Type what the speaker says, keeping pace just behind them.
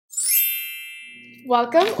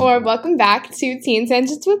Welcome back to Teen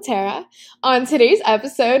Tangents with Tara. On today's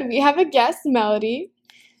episode, we have a guest, Melody.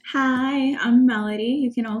 Hi, I'm Melody.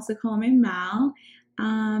 You can also call me Mal.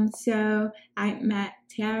 So I met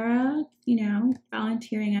Tara,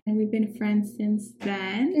 volunteering, and we've been friends since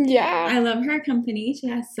then. Yeah. I love her company. She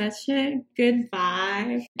has such a good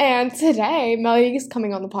vibe. And today, Melody is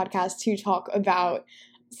coming on the podcast to talk about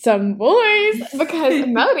some boys because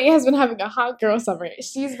Melody has been having a hot girl summer.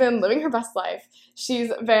 She's been living her best life. She's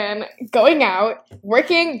been going out,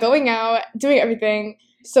 working, going out, doing everything.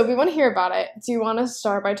 So we want to hear about it. Do you want to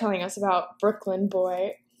start by telling us about Brooklyn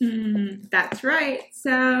Boy? That's right.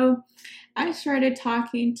 So I started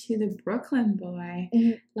talking to the Brooklyn Boy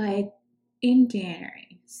in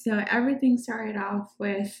January. So everything started off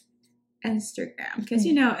with Instagram, because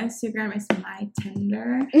Instagram is my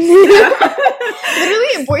Tinder.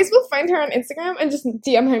 Literally, boys will find her on Instagram and just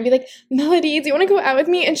DM her and be like, "Melody, do you want to go out with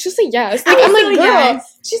me?" And she'll say yes. I'm like, "Girl,"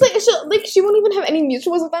 yes. She's like, she won't even have any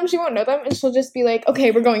mutuals with them. She won't know them, and she'll just be like,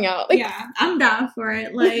 "Okay, we're going out." Yeah, I'm down for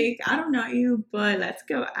it. I don't know you, but let's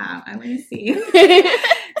go out. I want to see you.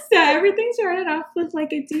 So everything started off with a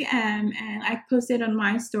DM, and I posted on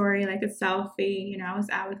my story a selfie. I was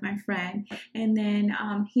out with my friend, and then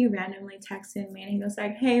he randomly texted me and he goes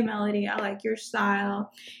like, "Hey Melody, I like your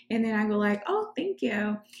style." And then I go like, "Oh, thank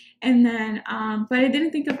you." And then but I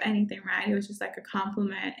didn't think of anything, right? It was just a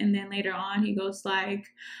compliment. And then later on he goes like,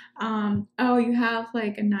 "Oh, you have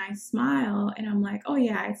a nice smile." And I'm like, "Oh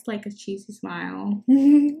yeah, it's a cheesy smile."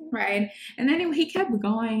 Right? And then he kept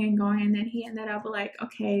going and going, and then he ended up like,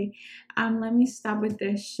 "Okay, let me stop with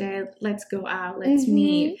this shit. Let's go out. Let's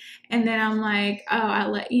meet." And then I'm like, "Oh,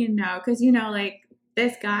 I'll let you know." Because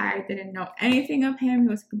this guy, I didn't know anything of him. He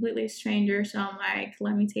was a completely stranger. So I'm like,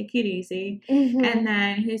 let me take it easy. And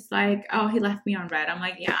then he's like, "Oh, he left me on red." I'm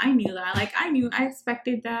like, "Yeah, I knew that. I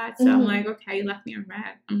expected that." So I'm like, "Okay, you left me on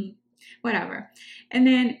red. Whatever." And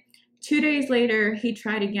then 2 days later, he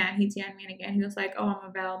tried again. He DM'd me again. He was like, "Oh, I'm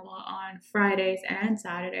available on Fridays and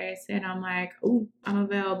Saturdays." And I'm like, "Oh, I'm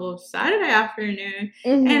available Saturday afternoon."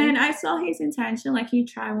 And then I saw his intention. He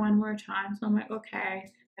tried one more time. So I'm like, okay,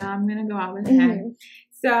 I'm going to go out with him.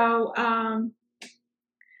 So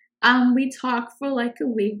we talked for a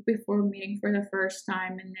week before meeting for the first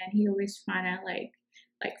time. And then he always trying to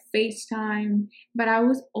FaceTime, but I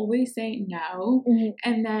was always saying no.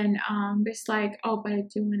 And then it's like, "Oh, but I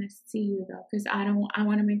do want to see you though, because I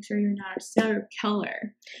want to make sure you're not a serial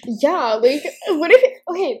killer." Yeah, what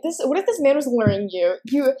if this man was luring you?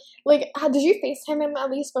 Did you FaceTime him at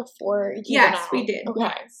least before you went out? Yes, we did.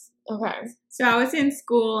 Okay. So I was in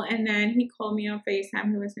school, and then he called me on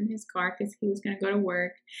FaceTime. He was in his car because he was going to go to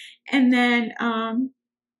work. And then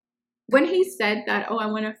when he said that, "Oh, I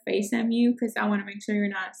want to FaceTime you because I want to make sure you're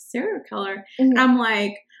not a serial killer," I'm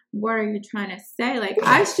like, what are you trying to say?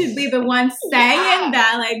 I should be the one saying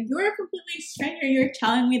that. You're a completely stranger. You're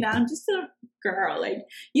telling me that I'm just a girl.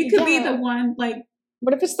 You could be the one,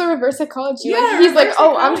 What if it's the reverse psychology? Yeah, he's like,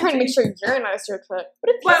 "Oh, I'm trying to make sure you're not a serial killer."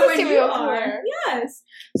 What if he's a serial killer? Yes.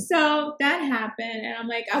 So that happened, and I'm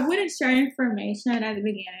like, I wouldn't share information at the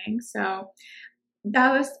beginning. So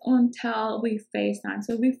that was until we FaceTime.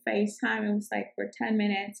 So we FaceTime. It was for 10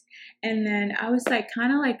 minutes, and then I was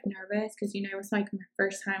kind of nervous because it was my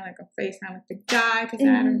first time a FaceTime with the guy, because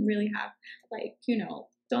I don't really have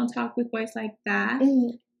don't talk with boys like that.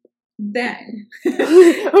 Then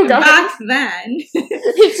back then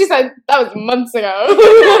she said that was months ago.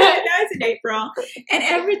 That was in April, and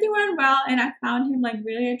everything went well, and I found him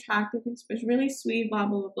really attractive. He was really sweet, blah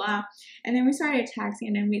blah blah blah. And then we started texting,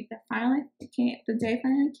 and then the day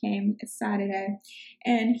finally came. It's Saturday,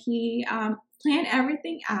 and he planned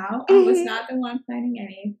everything out. I was not the one planning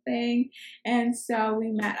anything, and so we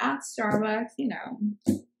met at Starbucks.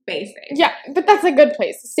 Basic. Yeah, but that's a good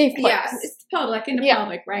place, a safe place. Yeah, it's public, in the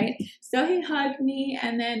public, right? So he hugged me,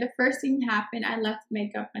 and then the first thing happened, I left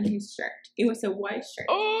makeup on his shirt. It was a white shirt.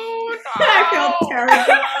 Oh, no. I felt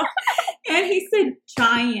terrible. And he's a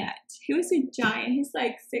giant. He was a giant. He's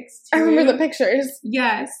 6'2". I remember the pictures.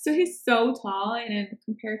 Yes. So he's so tall, and then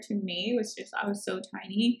compared to me, I was so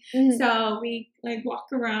tiny. So we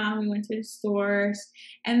walked around. We went to the stores,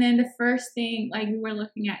 and then the first thing, we were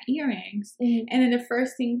looking at earrings, and then the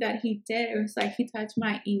first thing that he did, it was he touched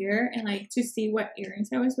my ear and to see what earrings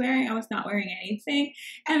I was wearing. I was not wearing anything.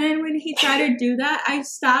 And then when he tried to do that, I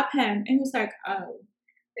stopped him, and he was like, "Oh."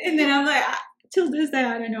 And then I'm like, till this day,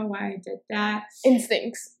 I don't know why I did that.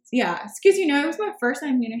 Instincts. Yeah, because it was my first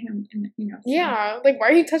time meeting him, and Yeah, why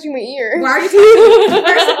are you touching my ear? Why are you touching me?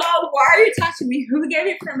 First of all, why are you touching me? Who gave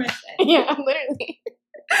you permission? Yeah, literally.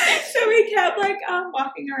 So we kept like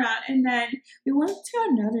walking around, and then we went to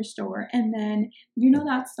another store, and then you know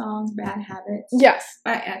that song "Bad Habits" Yes.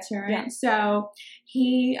 by Ed Sheeran. Yeah. So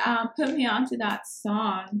he put me onto that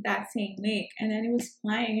song that same week, and then it was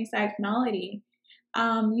playing. It's like Melody.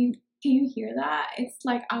 Can you hear that? It's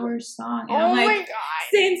like our song. And I'm like, my God.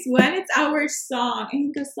 Since when it's our song? And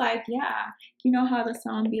he goes like, yeah. You know how the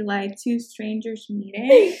song be like, two strangers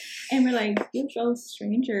meeting? And we're like, you're both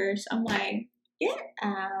strangers. I'm like, get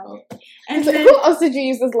out. And then, who else did you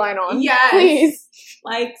use this line on? Yes. Please.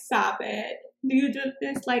 Like, stop it. Do you do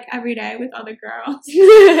this like every day with other girls?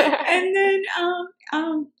 And then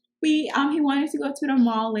he wanted to go to the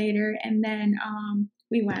mall later, and then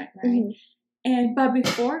we went, right? Mm-hmm. But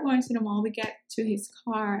before going to the mall, we get to his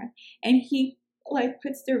car, and he like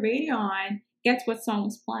puts the radio on. Guess what song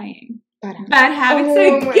was playing? Bad Habits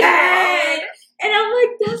again. And I'm like,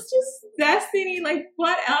 that's just destiny. Like,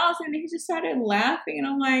 what else? And he just started laughing, and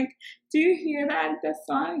I'm like, do you hear that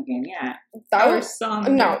song again? Yeah, that was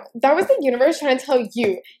song. No, that was the universe trying to tell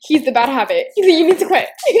you he's the bad habit. You need to quit.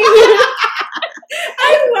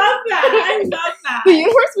 I love that. The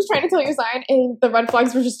universe was trying to tell you a sign, and the red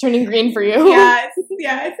flags were just turning green for you. Yes.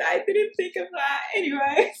 I didn't think of that.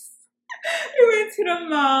 Anyways, we went to the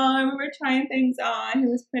mall, and we were trying things on. He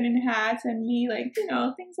was putting hats and me, like, you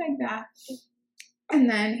know, things like that. And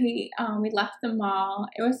then we left the mall.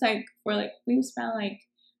 It was like we spent like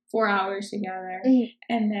 4 hours together. Mm-hmm.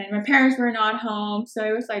 And then my parents were not home, so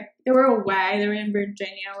it was like they were away. They were in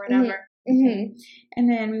Virginia or whatever. Mm-hmm.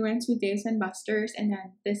 And then we went to Dave & Buster's, and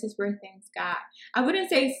then this is where things got, I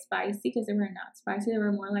wouldn't say spicy because they were not spicy. They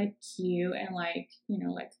were more like cute and like, you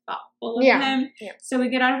know, like thoughtful of him. Yeah. So we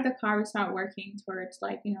get out of the car, we start working towards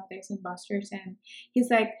like, you know, Dave & Buster's, and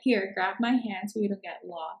he's like, here, grab my hand so you don't get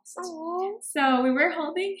lost. Aww. So we were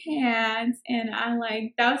holding hands, and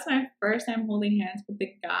that was my first time holding hands with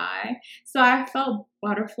the guy. So I felt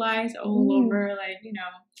butterflies all over, like, you know.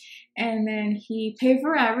 And then he paid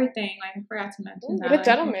for everything. Like, I forgot to mention that. What a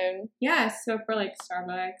gentleman. Yeah, so for like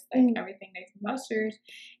Starbucks, like everything, Dave & Buster's.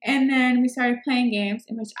 And then we started playing games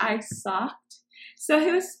in which I sucked. So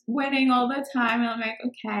he was winning all the time. And I'm like,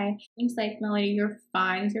 okay. He's like, Melody, you're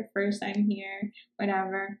fine. It's your first time here.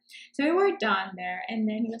 Whatever. So we were done there. And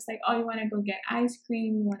then he was like, oh, you want to go get ice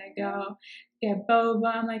cream? You want to go get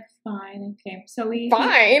boba? I'm like, fine. Okay. So we...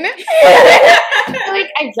 Fine?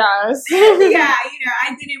 Like, I guess. Yeah, you know,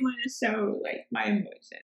 I didn't want to show, like, my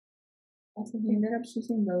emotion. So he ended up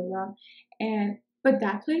choosing boba. But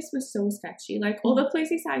that place was so sketchy. Like, all the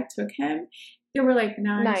places I took him, they were, like,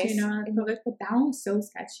 nice. You know, but that one was so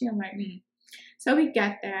sketchy. I'm like, So we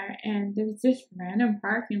get there, and there's this random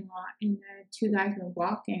parking lot, and the two guys were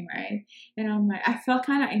walking, right? And I'm like, I felt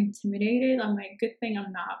kind of intimidated. I'm like, good thing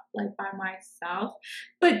I'm not, like, by myself.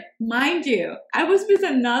 But mind you, I was with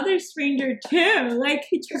another stranger, too. Like,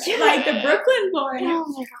 like the Brooklyn boy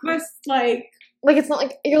was, like... Like, it's not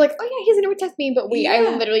like, you're like, oh, yeah, he's going to protect me, but wait, I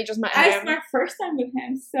literally just met him. It's my first time with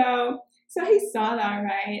him, So he saw that,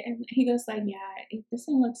 right? And he goes like, yeah, it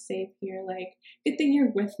doesn't look safe here. Like, good thing you're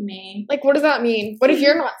with me. Like, what does that mean? What if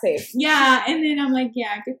you're not safe? Yeah, and then I'm like,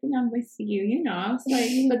 yeah, good thing I'm with you, you know? I was like,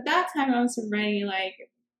 but that time I was already like,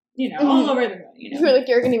 you know, all over the moon, you know? You're like,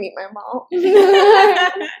 you're going to meet my mom.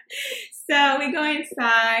 So we go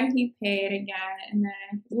inside, he paid again, and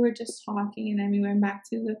then we were just talking, and then we went back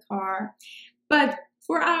to the car. But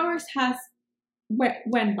 4 hours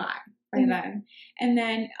went by then. And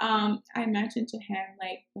then I mentioned to him,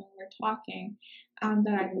 like, when we were talking,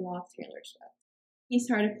 that I love Taylor Swift. He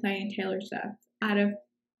started playing Taylor Swift out of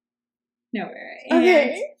nowhere.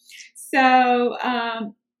 Okay. And so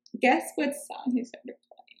guess what song he started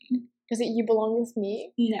playing? Is it You Belong With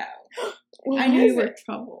Me? No. I Knew You Were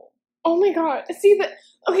Trouble. Oh my god. See,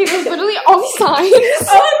 okay, there's literally all the signs.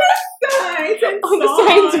 All the signs and all the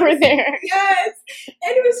signs were there. Yes.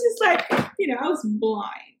 And it was just like, you know, I was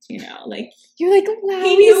blind, you know, like. You're like, wow,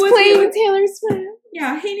 he's playing Taylor Swift.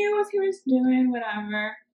 Yeah, he knew what he was doing,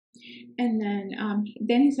 whatever. And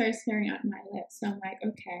then he started staring at my lips. So I'm like,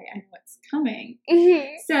 okay, I know what's coming.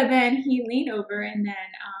 Mm-hmm. So then he leaned over, and then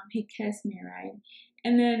he kissed me, right?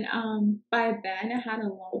 And then by then I had a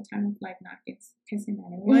long time of like not kissing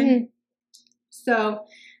anyone. Mm-hmm. So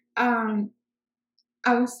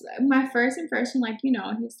I was, my first impression, like, you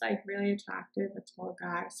know, he's like really attractive, a tall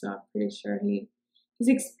guy. So I'm pretty sure his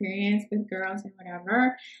experience with girls and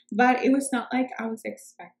whatever. But it was not like I was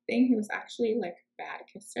expecting. He was actually like a bad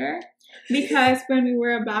kisser. Because when we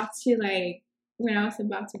were about to like, when I was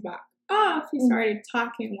about to back off, he started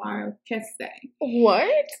talking while kissing.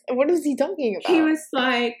 What? What is he talking about? He was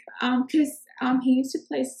like, because he used to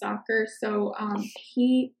play soccer, so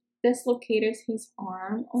he dislocated his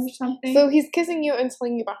arm or something. So he's kissing you and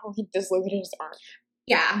telling you about how he dislocated his arm.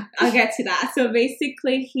 Yeah, I'll get to that. So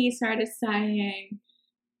basically, he started saying,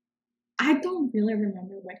 I don't really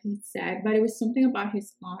remember what he said, but it was something about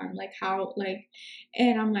his arm, like how, like,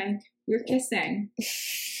 and I'm like, you're kissing.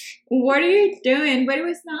 What are you doing? But it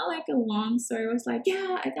was not like a long story. It was like,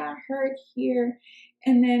 yeah, I got hurt here.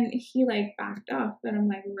 And then he like backed off. But I'm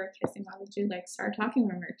like, we were kissing. Why would you like start talking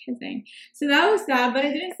when we were kissing? So that was that. But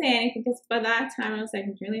I didn't say anything because by that time I was like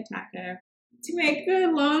really attractive. To make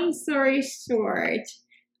the long story short,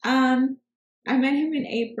 I met him in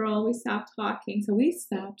April. We stopped talking. So we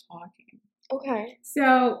stopped talking. Okay.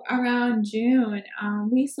 So around June,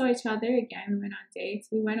 we saw each other again. We went on dates.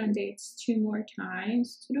 We went on dates 2 more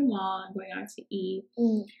times to the mall and going out to eat.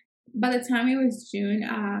 By the time it was June,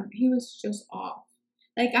 he was just off.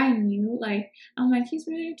 Like I knew, like I'm like he's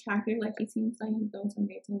really attractive. Like he seems like he goes on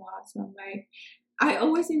dates a lot. So I'm like, I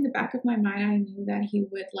always in the back of my mind I knew that he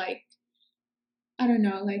would like, I don't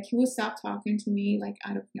know, like he would stop talking to me like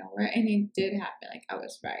out of nowhere, and it did happen. Like I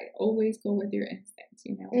was right. Always go with your instincts,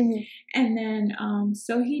 you know. And then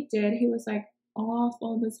so he did. He was like off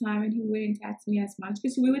all the time, and he wouldn't text me as much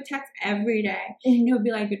because we would text every day. And it would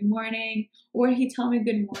be like good morning, or he'd tell me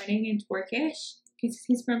good morning in Turkish.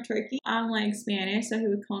 He's from Turkey. I'm like Spanish, so he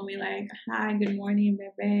would call me like hi, good morning,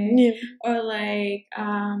 bebe, or like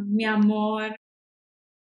mi amor.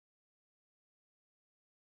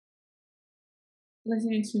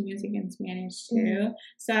 Listening to music in Spanish too.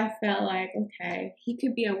 So I felt like, okay, he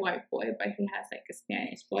could be a white boy, but he has like a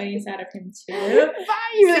Spanish boy inside of him too.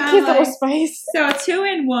 You were the cute little spice. So 2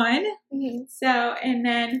 in 1. So, and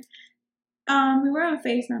then we were on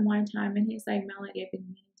FaceTime one time, and he's like, Melody, I've been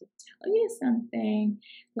meaning to tell you something.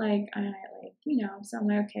 Like, I like, you know, so I'm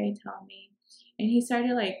like, okay, tell me. And he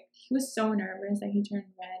started like, he was so nervous, like he turned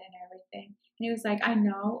red and everything. And he was like, I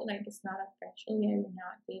know, like it's not official yet, we're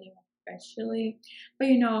not dating officially, but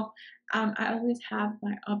you know, I always have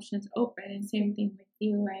my options open, and same thing with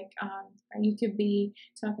you, like you could be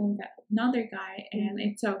talking with another guy and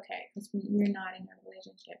it's okay because we're not in a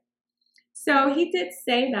relationship. So he did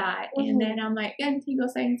say that, and then I'm like, and he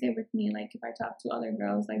goes, I can say with me, like if I talk to other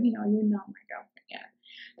girls, like you know, you're not my girlfriend yet.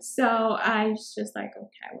 So I was just like,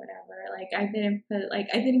 okay, whatever. Like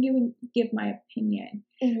I didn't even give my opinion.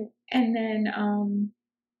 And then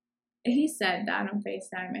he said that on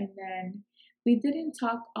FaceTime, and then we didn't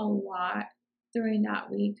talk a lot during that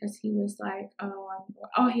week because he was like,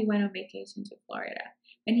 he went on vacation to Florida,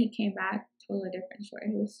 and he came back totally different story.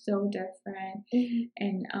 He was so different,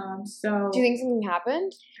 and so. Do you think something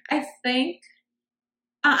happened? I think.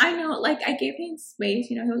 I know, like, I gave him space,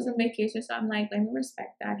 you know, he was on vacation, so I'm like, let me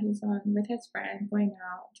respect that. He's on with his friend, going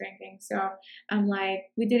out, drinking, so I'm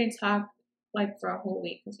like, we didn't talk, like, for a whole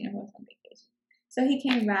week, because, you know, he was on vacation. So he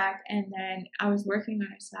came back, and then I was working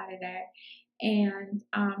on a Saturday, and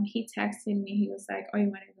he texted me, he was like, oh, you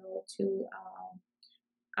want to go to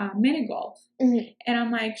mini golf? And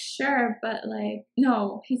I'm like, sure, but, like,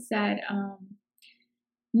 no, he said,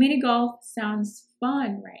 mini golf sounds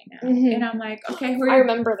fun right now. And I'm like, okay, I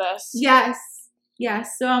remember this. Yes.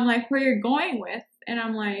 So I'm like, who you're going with? And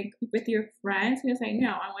I'm like, with your friends? He was like,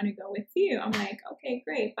 no, I want to go with you. I'm like, okay,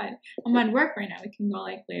 great, but I'm on work right now. We can go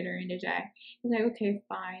like later in the day. He's like, okay,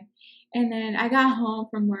 fine. And then I got home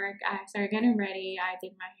from work. I started getting ready. I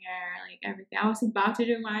did my hair, like everything. I was about to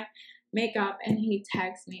do my makeup, and he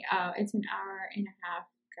texted me, oh, it's an hour and a half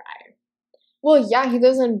drive. Well, yeah, he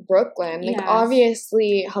lives in Brooklyn. Like,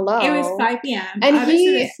 obviously, hello. It was 5 p.m. And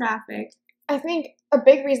obviously, there's traffic. I think a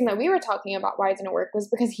big reason that we were talking about why it didn't work was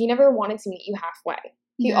because he never wanted to meet you halfway.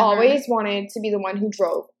 He always wanted to be the one who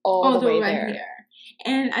drove all the way there. Here.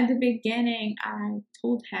 And at the beginning, I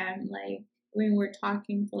told him, like, when we're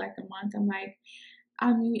talking for like a month, I'm like,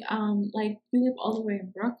 like, you live all the way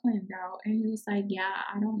in Brooklyn, though. And he was like, yeah,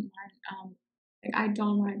 I don't mind, I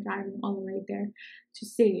don't mind driving all the way there to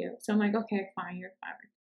see you. So I'm like, okay, fine, you're fine.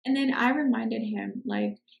 And then I reminded him,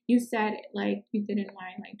 like, you said, like, you didn't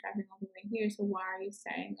mind, like, driving all the way here. So why are you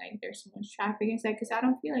saying, like, there's so much traffic? He's like, because I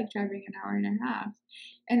don't feel like driving an hour and a half.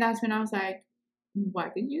 And that's when I was like,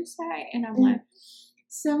 what did you say? And I'm like,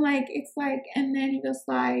 so, like, it's like, and then he was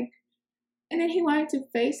like, and then he wanted to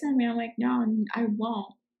FaceTime me. I'm like, no, I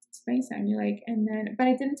won't. FaceTime me, like, and then, but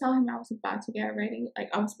I didn't tell him I was about to get ready. Like,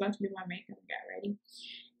 I was about to do my makeup and get ready.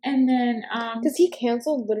 And then, because he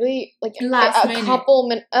canceled literally like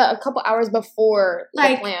a couple hours before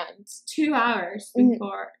the plans. 2 hours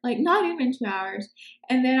before, like not even 2 hours.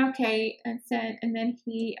 And then and then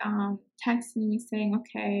he texted me saying,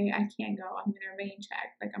 okay, I can't go. I'm gonna rain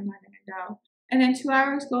check. Like I'm not gonna go. And then 2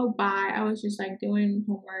 hours go by. I was just like doing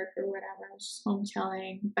homework or whatever. I was just home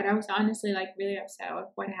chilling. But I was honestly like really upset with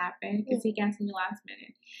what happened because he canceled me last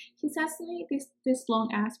minute. He sends me this long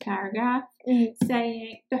ass paragraph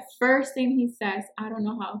saying the first thing he says, I don't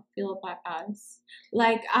know how I feel about us.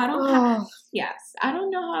 Like I don't I don't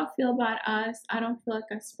know how I feel about us. I don't feel like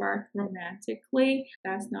I spark romantically.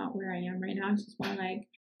 That's not where I am right now. I just want like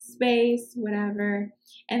space, whatever.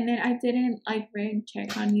 And then I didn't like really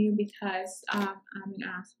check on you because I'm an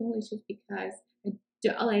asshole. It's just because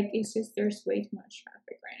it's just there's way too much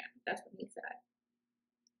traffic right now. That's what he said.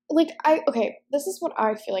 Like this is what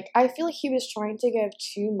I feel like. I feel like he was trying to give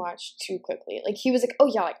too much too quickly. Like he was like,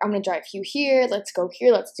 oh yeah, like I'm gonna drive you here. Let's go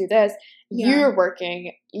here. Let's do this. Yeah. You're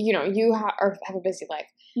working. You know, you have a busy life.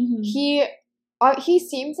 He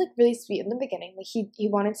seems like really sweet in the beginning. Like he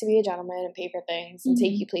wanted to be a gentleman and pay for things and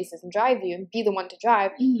take you places and drive you and be the one to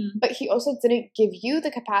drive. But he also didn't give you the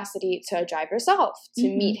capacity to drive yourself, to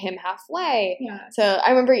meet him halfway. Yeah. So I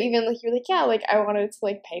remember even like you were like, yeah, like I wanted to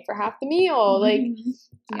like pay for half the meal. Like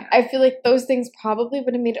I feel like those things probably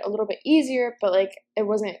would have made it a little bit easier, but like it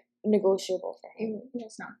wasn't negotiable for him. It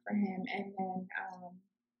was not for him. And then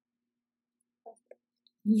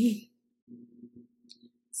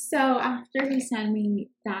so after he sent me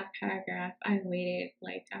that paragraph, I waited.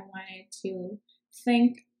 Like I wanted to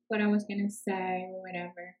think what I was gonna say or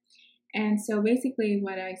whatever. And so basically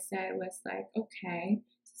what I said was like, okay,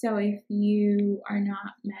 so if you are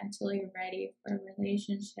not mentally ready for a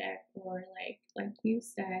relationship or like you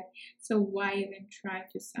said, so why even try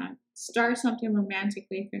to start something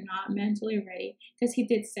romantically if you're not mentally ready? Because he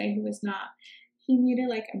did say he needed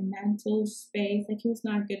like a mental space, like he was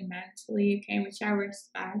not good mentally, okay, which I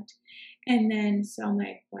respect. And then so I'm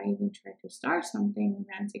like, why even try to start something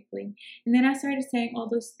romantically? And then I started saying all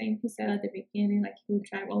those things he said at the beginning, like he would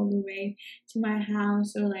drive all the way to my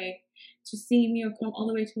house or like to see me or come all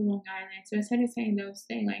the way to Long Island. So I started saying those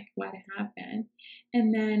things, like what happened.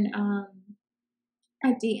 And then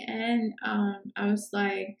at the end, I was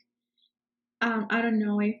like, I don't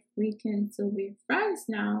know if we can still be friends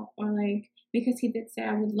now or like, because he did say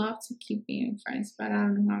I would love to keep being friends, but I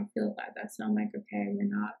don't know how I feel about that. So I'm like, okay, we're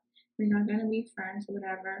not gonna be friends or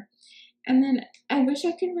whatever. And then I wish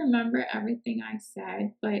I could remember everything I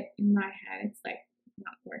said, but in my head it's like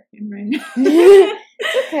not working right now.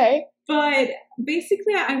 It's okay. But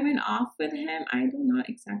basically I went off with him. I don't know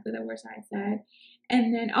exactly the words I said.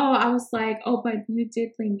 And then I was like, but you did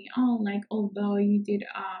leave me on, like although you did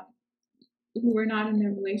we were not in a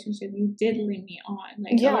relationship, you did leave me on.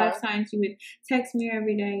 Like a lot of times you would text me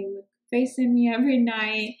every day, you would FaceTime me every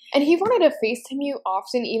night. And he wanted to FaceTime you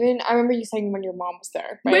often, even I remember you saying when your mom was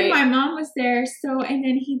there, right? When my mom was there, and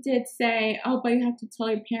then he did say, but you have to tell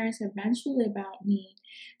your parents eventually about me.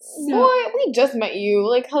 So, what? We just met you.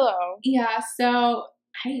 Like, hello. Yeah, so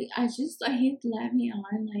I just like he let me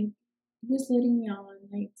on, like he was letting me on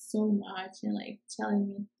like so much and like telling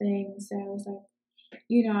me things that I was like,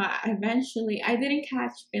 you know, eventually I didn't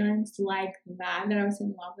catch feelings like that I was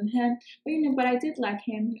in love with him, but I did like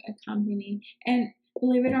him accompany. And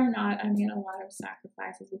believe it or not, I made a lot of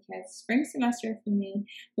sacrifices because spring semester for me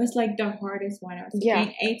was like the hardest one. I was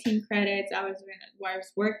taking 18 credits. I was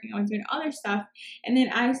working. I was doing other stuff, and then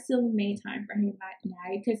I still made time for him at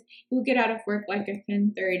night because he would get out of work like at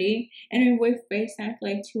 10:30, and we would FaceTime for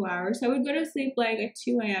like 2 hours. So I would go to sleep like at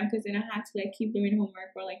 2 a.m. because then I had to like keep doing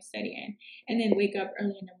homework or like studying, and then wake up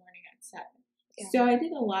early in the morning at 7. Yeah. So I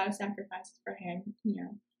did a lot of sacrifices for him,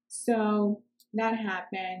 So that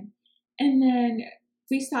happened, and then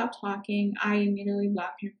we stopped talking. I immediately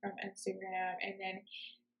blocked him from Instagram, and then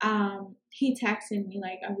he texted me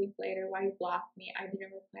like a week later, why you blocked me? I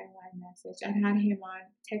didn't reply to my message. I had him on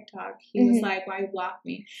TikTok. He was like, why you blocked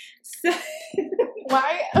me? So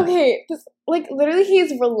why? Okay, like literally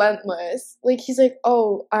he's relentless. Like he's like,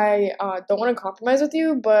 I don't want to compromise with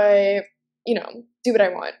you, but do what I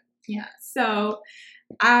want. Yeah. So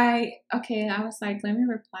I was like, let me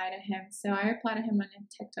reply to him. So I replied to him on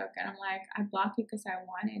TikTok, and I'm like, I blocked you because I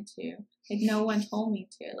wanted to. Like, no one told me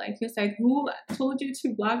to. Like, he was like, who told you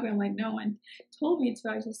to block me? I'm like, no one told me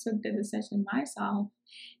to. I just took the decision myself.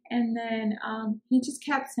 And then he just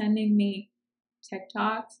kept sending me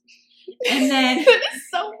TikToks. And then that is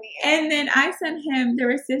so weird. And then I sent him, there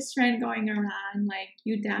was this trend going around, like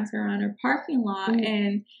you dance around a parking lot,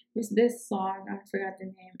 and there's this song, I forgot the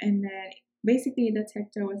name, and then basically the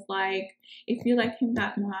TikTok was like, if you like him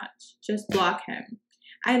that much, just block him.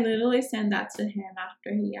 I literally sent that to him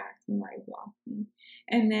after he asked me why he blocked me.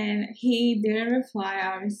 And then he didn't reply,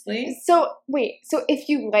 obviously. So, wait. So, if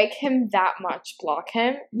you like him that much, block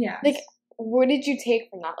him? Yeah. Like, what did you take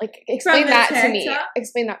from that? Like, explain that to me.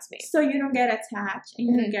 Explain that to me. So you don't get attached and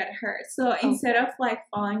you don't get hurt. So instead of like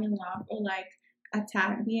falling in love or like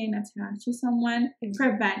being attached to someone,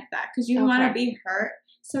 prevent that, because you want to be hurt.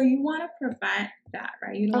 So you want to prevent that,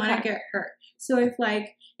 right? You don't want to get hurt. So if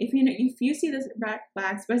you see the red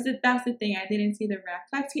flags, but that's the thing, I didn't see the red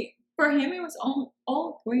flags. For him, it was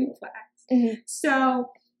all green flags.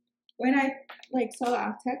 So when I like saw that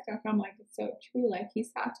on TikTok, I'm like, it's so true. Like, he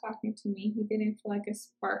stopped talking to me. He didn't feel like a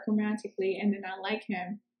spark romantically, and then I like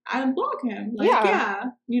him. I block him. Like,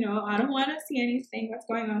 I don't want to see anything what's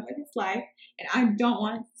going on with his life, and I don't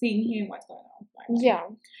want to see him what's going on with my life. Yeah.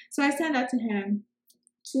 So I sent that to him.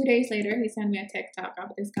 2 days later, he sent me a TikTok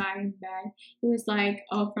of this guy in bed. He was like,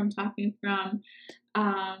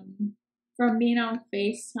 from being on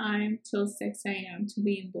FaceTime till 6 a.m. to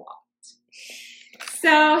being blocked.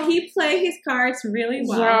 So he played his cards really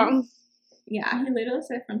well. Yeah, he literally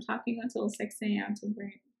said from talking until 6 a.m. to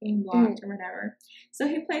being blocked or whatever. So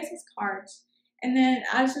he plays his cards. And then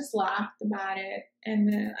I just laughed about it. And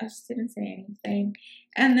then I just didn't say anything.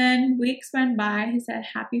 And then weeks went by. He said,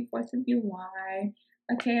 Happy 4th of July.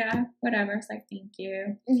 Okay, whatever. It's like, thank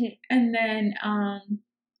you. And then I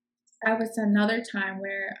was another time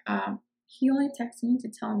where he only texted me to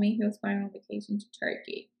tell me he was going on vacation to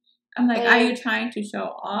Turkey. I'm like, are you trying to show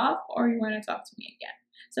off or you want to talk to me again?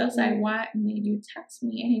 So it's like, what made you text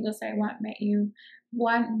me? And he goes like, what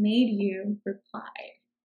made you reply?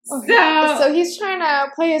 So he's trying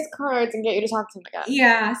to play his cards and get you to talk to him again.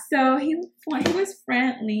 Yeah, so he was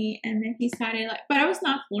friendly, and then he started like, but I was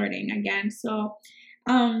not flirting again. So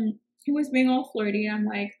he was being all flirty. I'm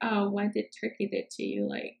like, oh, what did Turkey did to you?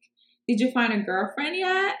 Like, did you find a girlfriend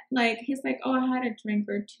yet? Like, he's like, oh, I had a drink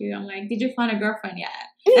or two. I'm like, did you find a girlfriend yet?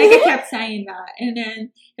 Like, I kept saying that. And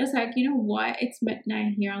then it was like, you know what? It's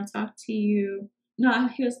midnight here. I'll talk to you. No,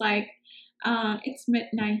 he was like, it's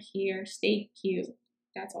midnight here. Stay cute.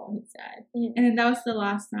 That's all he said. And then that was the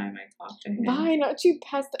last time I talked to him. Why not you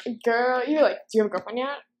pest girl? You're like, do you have a girlfriend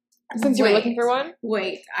yet? Since you were looking for one?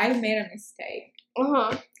 Wait, I made a mistake.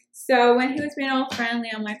 So when he was being all friendly,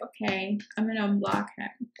 I'm like, okay, I'm going to unblock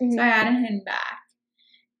him. So I added him back.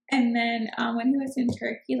 And then when he was in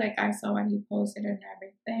Turkey, like, I saw what he posted and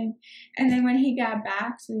everything. And then when he got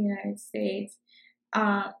back to the United States,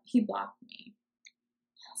 he blocked me.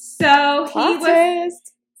 So he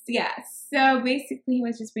was... Yes. So basically, he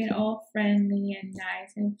was just being all friendly and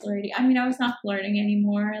nice and flirty. I mean, I was not flirting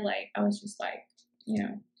anymore. Like, I was just like,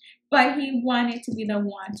 But he wanted to be the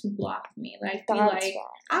one to block me. Like,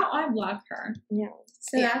 I block her. Yeah.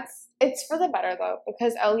 So it's for the better, though,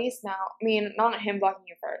 because at least now, I mean, not him blocking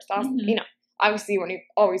you first. That's, obviously, you want to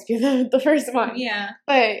always be the first one. Yeah.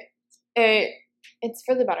 But it's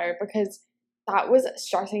for the better, because that was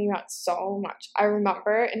stressing you out so much. I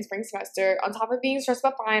remember in spring semester, on top of being stressed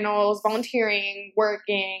about finals, volunteering,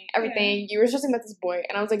 working, everything, you were stressing about this boy.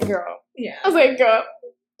 And I was like, girl. Yeah. I was like, girl.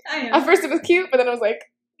 I know. At first it was cute, but then I was like.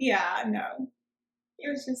 Yeah, no. It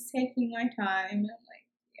was just taking my time. I'm like,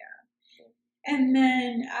 yeah. And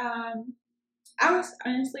then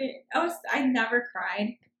I never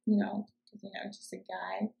cried, because, just a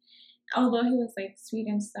guy. Although he was, like, sweet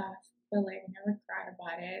and stuff. But, like, I never cried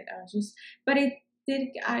about it.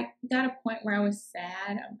 I got a point where I was sad.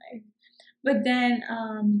 I'm like, but then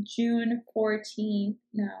June 14th,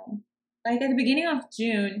 at the beginning of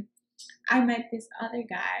June, I met this other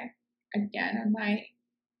guy again on my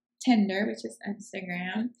Tinder, which is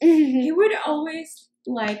Instagram. He would always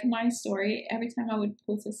like my story every time I would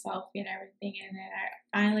post a selfie and everything. And then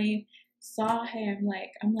I finally saw him,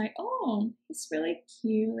 like, I'm like, oh, he's really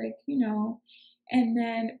cute, like, and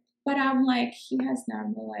then. But I'm like, he has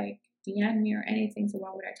never, like, DM'd me or anything, so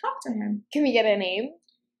why would I talk to him? Can we get a name?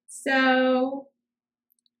 So,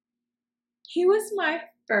 he was my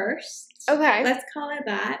first. Okay. Let's call it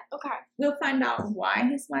that. Okay. We'll find out why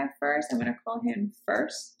he's my first. I'm going to call him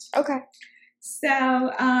First. Okay.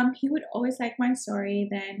 So, he would always like my story.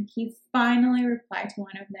 Then he finally replied to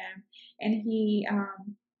one of them, and he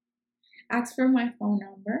asked for my phone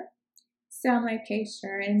number. So I'm like, okay,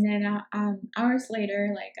 sure. And then hours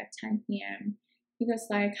later, like at 10 p.m., he goes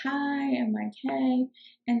like, hi. I'm like, hey.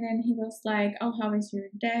 And then he goes like, oh, how was your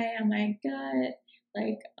day? I'm like, good.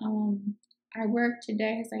 Like, I worked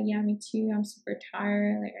today. He's like, yeah, me too. I'm super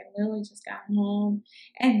tired. Like, I literally just got home.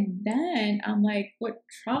 And then I'm like, what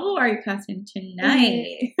trouble are you causing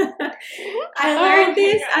tonight? I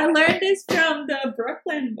learned this from the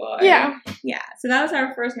Brooklyn boy. Yeah. Yeah, so that was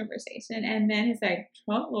our first conversation, and then he's like,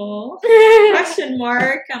 trouble? Question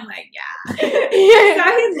mark. I'm like, yeah. So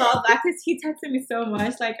he loved that because he texted me so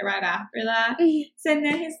much, like right after that. So and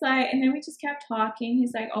then he's like, and then we just kept talking.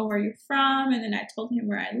 He's like, oh, where are you from? And then I told him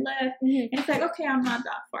where I live, and he's like, okay, I'm not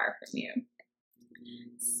that far from you.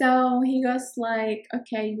 So he goes like,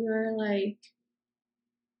 okay, you're like,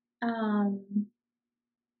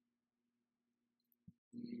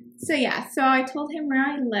 so yeah, so I told him where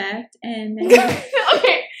I lived, and then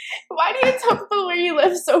okay, why do you tell people where you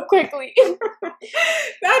live so quickly? I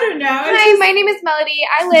don't know. Hi, my name is Melody.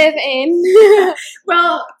 I live in.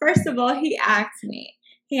 Well, first of all, he asked me.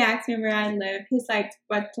 He asked me where I live. He's like,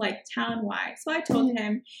 what, like town-wise? So I told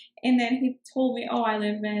him, and then he told me, oh, I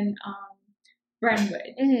live in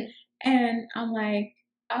Brentwood, and I'm like,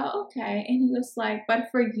 oh, okay. And he was like, but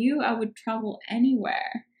for you, I would travel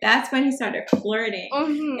anywhere. That's when he started flirting.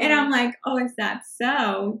 And I'm like, oh, is that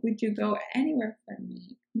so? Would you go anywhere for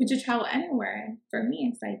me? Would you travel anywhere? And for me,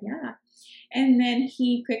 it's like, yeah. And then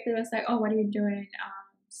he quickly was like, oh, what are you doing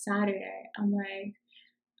Saturday? I'm like,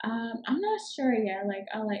 I'm not sure yet. Like,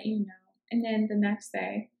 I'll let you know. And then the next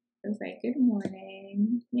day, it was like, good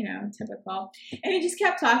morning, you know, typical. And he just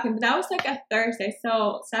kept talking, but that was like a Thursday.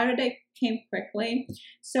 So Saturday came quickly.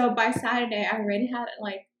 So by Saturday, I already had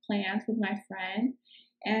like plans with my friend.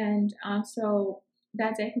 And so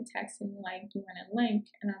that day he texted me like, do you want a link?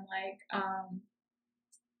 And I'm like,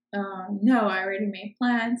 no, I already made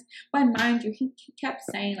plans. But mind you, he kept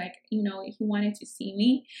saying like, you know, he wanted to see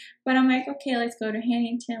me. But I'm like, okay, let's go to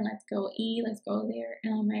Huntington. Let's go eat. Let's go there.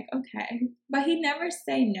 And I'm like, okay. But he never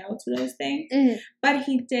say no to those things. But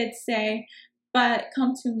he did say, but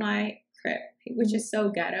come to my crib, which is so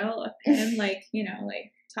ghetto of him, like, you know,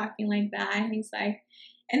 like talking like that. And he's like,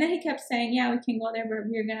 and then he kept saying, yeah, we can go there, but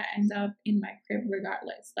we're going to end up in my crib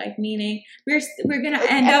regardless. Like, meaning we're going to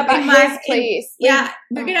end up in my place. Yeah,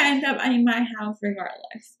 we're going to end up in my house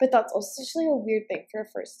regardless. But that's also such like a weird thing for a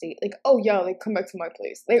first date. Like, oh, yeah, like come back to my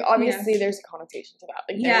place. Like, obviously there's a connotation to that.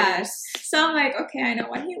 Like, yes. So I'm like, okay, I know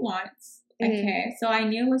what he wants. Okay, so I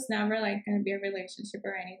knew it was never like going to be a relationship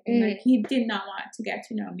or anything. Like, he did not want to get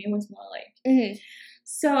to know me. It was more like,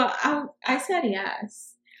 so I said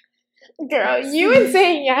yes. Girl, you would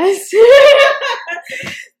say yes.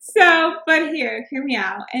 So, but hear me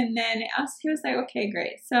out. And then he was like, okay,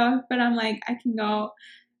 great. So, but I'm like, I can go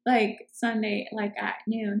like Sunday, like at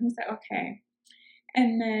noon. He was like, okay.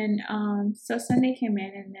 And then, so Sunday came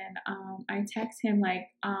in, and then, I text him, like,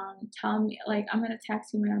 tell me, like, I'm gonna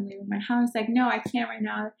text you when I'm leaving my house. Like, no, I can't right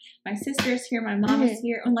now. My sister's here, my mom is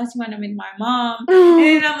here, unless you want to meet my mom. And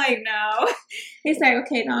then I'm like, no. He's like,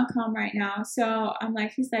 okay, don't come right now. So I'm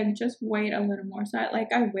like, he's like, just wait a little more. So I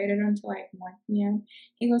waited until like 1 p.m.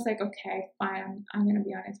 He goes like, okay, fine. I'm gonna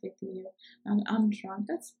be honest with you. I'm drunk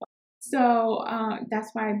as fuck. So that's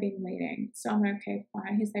why I've been waiting. So I'm like, okay,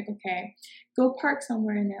 fine. He's like, okay, go park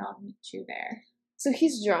somewhere and then I'll meet you there. So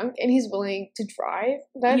he's drunk and he's willing to drive?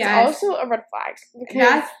 That's also a red flag.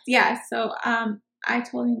 So I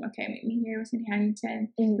told him, okay, meet me here. It was in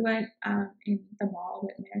Huntington. He went in the mall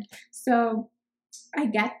with me. So I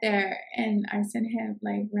get there and I sent him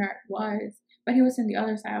like where it was. But he was on the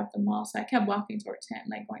other side of the mall. So I kept walking towards him,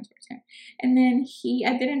 like going towards him. And then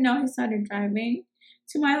I didn't know he started driving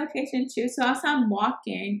to my location too. So as I'm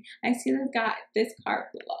walking, I see this car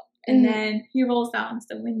pull up, and then he rolls down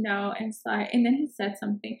the window and then he said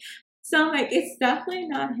something. So I'm like, it's definitely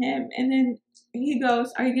not him. And then he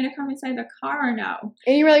goes, are you gonna come inside the car or no?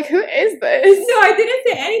 And you were like, who is this? So I didn't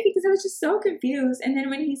say anything because I was just so confused. And then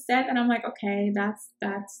when he said that, I'm like, okay, that's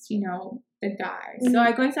you know, the guy. So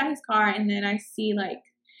I go inside his car, and then I see like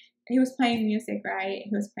he was playing music, right? He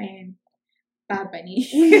was playing Bad Bunny.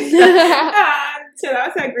 So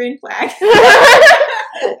that was a green flag.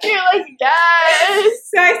 You're like, yes.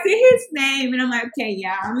 So I see his name, and I'm like, okay,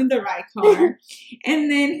 yeah, I'm in the right car.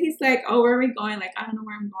 And then he's like, oh, where are we going? Like, I don't know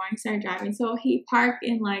where I'm going. Started driving. So he parked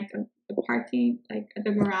in like a parking, like at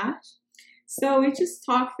the garage. So we just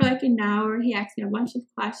talked for like an hour. He asked me a bunch of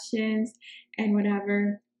questions and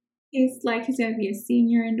whatever. He's like, he's going to be a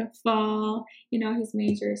senior in the fall. You know, his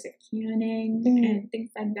major is accounting and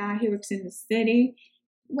things like that. He works in the city.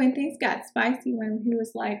 When things got spicy, when he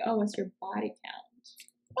was like, oh, what's your body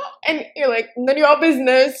count? And you're like, none of your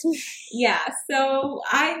business. Yeah, so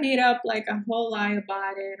I made up like a whole lie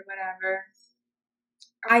about it, whatever.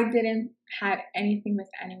 I didn't have anything with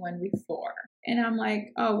anyone before. And I'm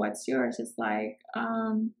like, oh, what's yours? It's like,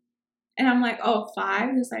 and I'm like, oh,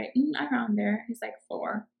 5? He's like, around there. He's like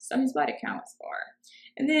 4. So his body count was 4.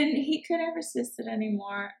 And then he couldn't resist it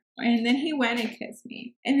anymore. And then he went and kissed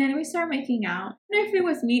me. And then we started making out. I don't know if it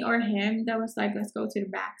was me or him that was like, let's go to the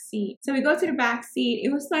back seat. So we go to the back seat.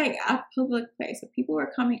 It was like a public place. So people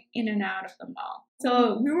were coming in and out of the mall.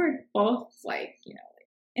 So we were both like, you know, like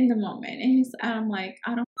in the moment. And I'm like,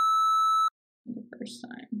 I don't the first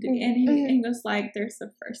time. And he goes like, there's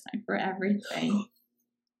the first time for everything.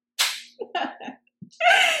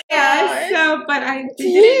 Yeah, so, but I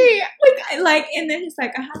didn't, like, and then he's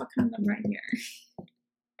like, I have a condom right here.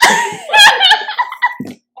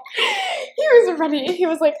 He was ready. He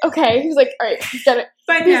was like, okay. He was like, all right, get it.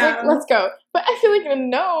 But he's like, let's go. But I feel like,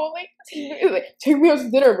 no, like, take me out to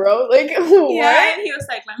dinner, bro. Like, what? Yeah, and he was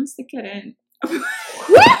like, let me stick it in.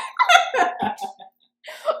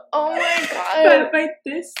 Oh my god. But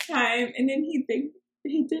this time, and then he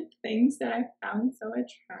did things that I found so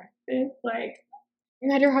attractive, like,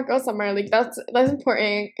 you had your hot girl summer, like that's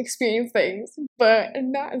important, experience things, but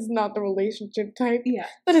that is not the relationship type. Yeah,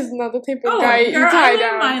 that is not the type of guy you tie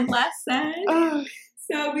down. My lesson.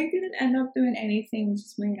 So we didn't end up doing anything. We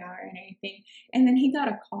just made out and anything, and then he got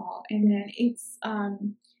a call, and then it's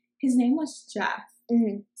his name was Jeff.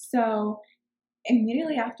 Mm-hmm. So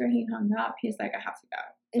immediately after he hung up, he's like, I have to go.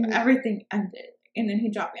 So everything ended, and then he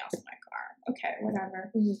dropped me off to my car. Okay,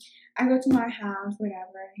 whatever. I go to my house,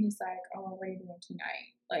 whatever, and he's like, oh, what are you doing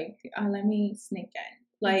tonight? Like, let me sneak in.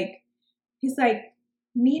 Like, he's like,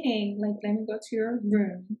 meaning, like, let me go to your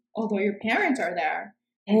room, although your parents are there.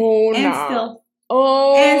 And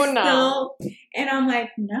I'm like,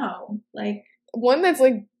 no. Like, one that's,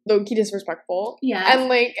 like, low-key disrespectful. Yeah. And,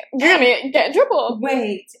 like, you're gonna get in trouble.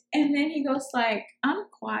 Wait. And then he goes, like, I'm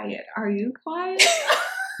quiet. Are you quiet?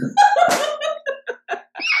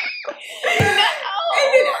 No.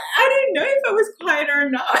 I didn't know if I was quiet or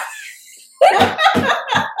not.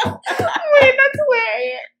 Wait, that's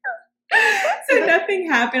hilarious. So nothing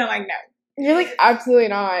happened. I'm like, no. You're like, absolutely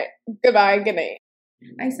not. Goodbye, good night.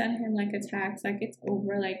 I sent him like a text, like, it's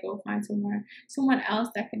over, like, go find someone else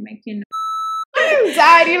that can make you know.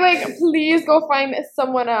 Dad, you're like, please go find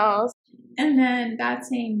someone else. And then that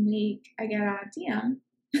same week, I get a DM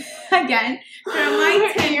again from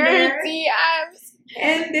my Tinder. Your DMs.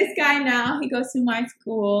 And this guy now, he goes to my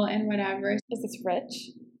school and whatever. Is this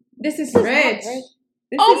Rich? This is Rich.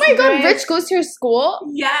 Oh my god, Rich goes to your school?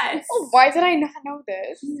 Yes. Oh, why did I not know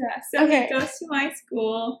this? Yeah, so he goes to my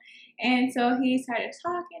school, and so he started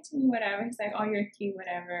talking to me, whatever. He's like, oh, you're cute,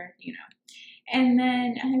 whatever, you know. And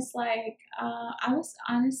then I was like, I was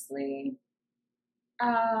honestly,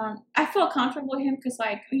 I felt comfortable with him because,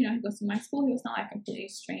 like, you know, he goes to my school. He was not like a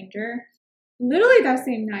complete stranger. Literally that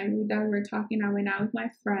same night that we were talking, I went out with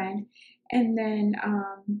my friend, and then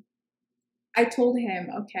I told him,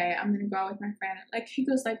 okay, I'm gonna go out with my friend. Like, he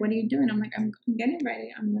goes like, what are you doing? I'm like, I'm getting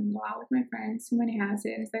ready. I'm gonna go out with my friend. Somebody has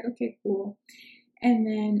it. And it's like, okay, cool. And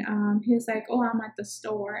then he was like, oh, I'm at the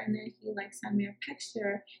store. And then he like sent me a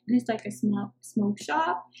picture, and it's like a small smoke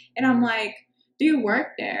shop. And I'm like, do you work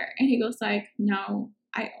there? And he goes like, no,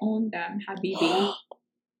 I own them, Habibi.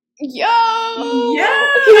 Yo! Yeah!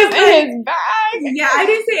 He was in his bag! Yeah, I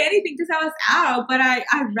didn't say anything because I was out, but I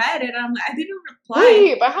read it, and I'm like, I didn't reply.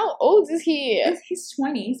 Wait, but how old is he? He's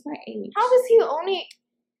 20. He's my age. How does he only...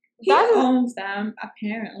 He owns them,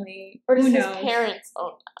 apparently. Or does his parents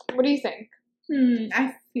own them? What do you think?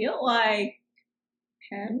 I feel like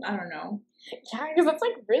him. I don't know. Yeah, because that's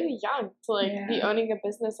like really young to like be owning a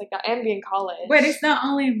business like that and be in college. But it's not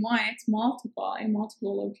only one; it's multiple in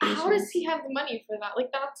multiple locations. How does he have the money for that?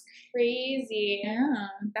 Like, that's crazy. Yeah,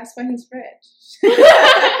 that's why he's rich,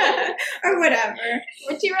 or whatever.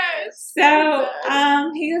 Richie Rose. So,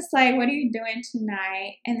 he was like, "What are you doing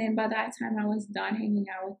tonight?" And then by that time, I was done hanging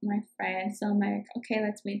out with my friends. So I'm like, "Okay,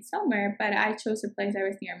 let's meet somewhere." But I chose a place that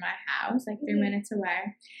was near my house, like 3 minutes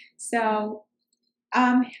away. So,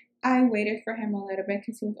 I waited for him a little bit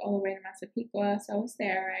because he was all the way in Massapequa, so I was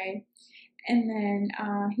there, right? And then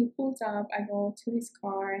he pulls up, I go to his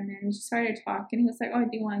car, and then we just started talking. He was like, oh, do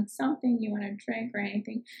you want something? Do you want a drink or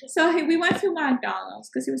anything? So we went to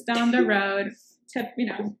McDonald's because he was down the road to, you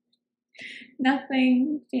know,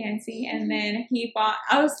 nothing fancy. And then he bought,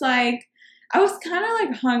 I was kind of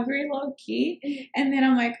like hungry, low key. And then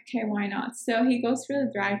I'm like, okay, why not? So he goes through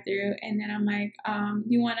the drive thru, and then I'm like,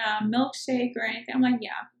 you want a milkshake or anything? I'm like,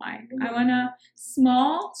 yeah, fine. I want a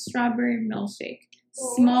small strawberry milkshake.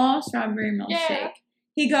 Small strawberry milkshake. Yeah.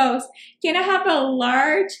 He goes, "Can I have a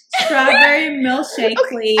large strawberry milkshake,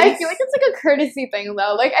 please?" I feel like it's like a courtesy thing,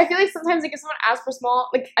 though. Like, I feel like sometimes, like, if someone asks for small,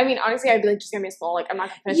 like, I mean, honestly, I'd be like, just give me a small. Like, I'm not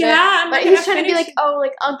gonna finish it. Yeah, But he's trying to be like, oh,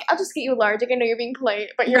 like, I'll just get you a large. Like, I know you're being polite,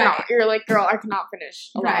 but you're not. You're like, girl, I cannot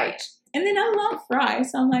finish a large. And then I love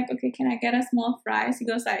fries. So I'm like, okay, can I get a small fries? He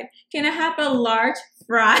goes like, "Can I have a large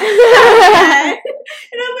fry?" And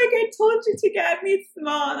I'm like, I told you to get me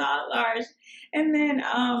small, not large. And then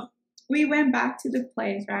we went back to the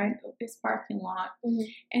place, right? This parking lot. Mm-hmm.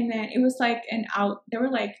 And then it was like there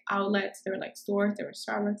were like outlets, there were like stores, there were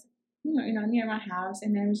Starbucks, you know, near my house.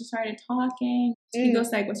 And then we just started talking. He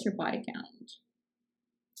goes like, "What's your body count?"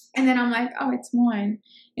 And then I'm like, "Oh, it's 1."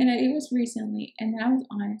 And it was recently. And then I was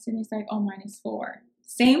honest. And he's like, "Oh, mine is 4."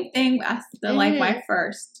 Same thing as like my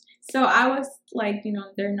first. So I was like, you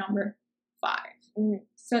know, their number 5.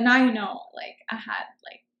 So now, you know, like I had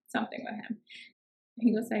like something with him.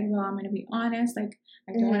 He goes like, "Well, I'm going to be honest. Like,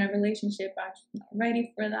 I don't want a relationship. I'm just not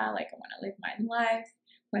ready for that. Like, I want to live my life,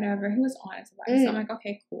 whatever." He was honest about it. So I'm like,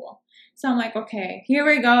 okay, cool. So I'm like, okay, here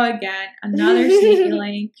we go again. Another sneaky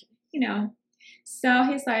link, you know. So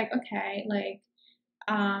he's like, okay, like,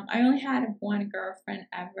 I only had 1 girlfriend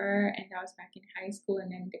ever, and that was back in high school.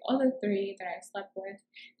 And then the other 3 that I slept with,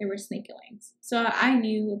 they were sneaky links. So I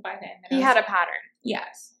knew by then that he had a pattern.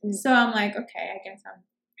 Yes. So I'm like, okay, I guess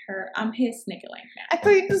I'm his sneaky link now. I thought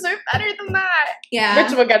you deserved better than that. Yeah.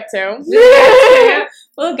 Which we'll get to.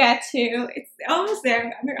 We'll get to. It's almost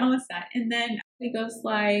there. We're almost done. And then he goes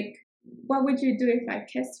like, "What would you do if I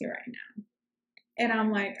kissed you right now?" And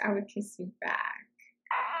I'm like, "I would kiss you back."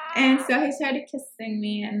 And so he started kissing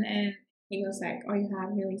me, and then he goes like, "Oh, you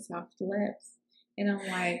have really soft lips." And I'm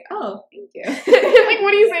like, "Oh, thank you." Like,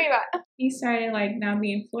 what do you say that? He started like now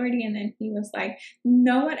being flirty, and then he was like,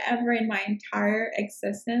 "No one ever in my entire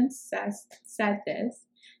existence said this."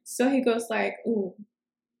 So he goes like, "Ooh,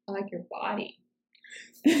 I like your body."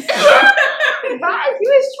 He was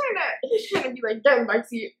trying to be like, "Get in my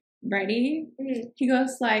seat." Ready? He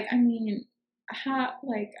goes like, "I mean, how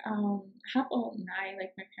all night?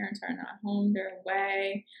 Like, my parents are not home; they're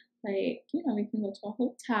away. Like, you know, we can go to a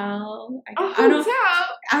hotel. I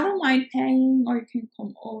don't mind paying, or you can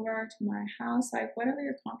come over to my house. Like, whatever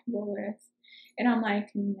you're comfortable with." And I'm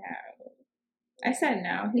like, "No." I said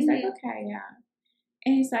no. He's like, "Okay, yeah."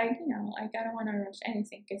 And he's like, you know, like, I don't want to rush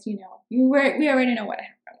anything because, you know, we already know what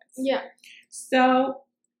happened. Yeah. So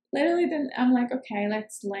literally then I'm like, okay,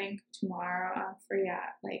 let's link tomorrow. I'm free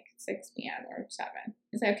at like 6 p.m. or 7.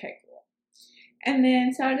 He's like, okay, cool. And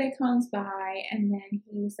then Saturday comes by, and then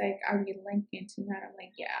he's like, "Are we linking tonight?" I'm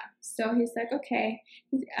like, "Yeah." So he's like, "Okay."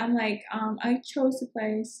 I'm like, "I chose the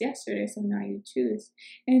place yesterday, so now you choose."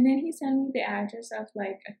 And then he sent me the address of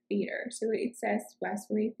like a theater. So it says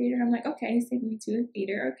Westbury Theater. I'm like, okay, he's taking me to the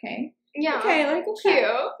theater. Okay. Yeah. Okay, like, okay.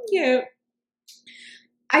 Cute.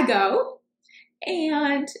 I go.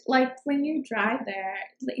 And like when you drive there,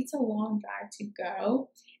 it's a long drive to go.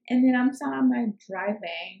 And then I'm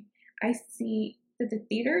driving. I see that the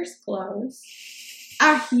theater is closed,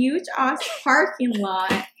 a huge ass parking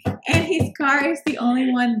lot, and his car is the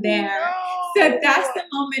only one there. No. So that's the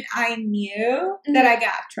moment I knew that I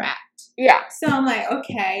got trapped. Yeah. So I'm like,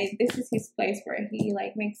 okay, this is his place where he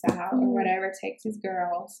like makes out or whatever, takes his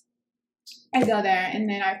girls. I go there, and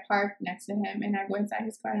then I park next to him, and I go inside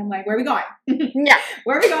his car, and I'm like, "Where are we going?" Yeah.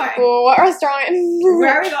 "Where are we going?" What restaurant?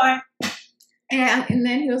 "Where are we going?" And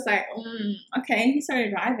then he was like, okay. And he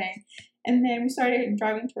started driving. And then we started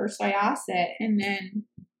driving towards Syosset. And then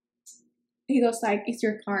he goes like, "Is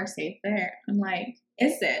your car safe there?" I'm like,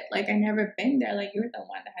 "Is it? Like, I never been there. Like, you're the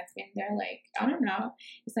one that has been there. Like, I don't know."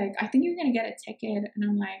 He's like, "I think you're going to get a ticket." And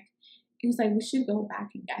I'm like, he was like, "We should go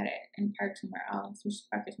back and get it and park somewhere else. We should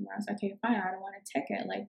park it somewhere else." Okay, fine. I don't want a ticket.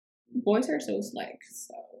 Like, boys are so slick.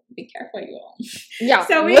 So be careful, you all. Yeah.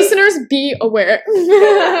 So listeners, be aware.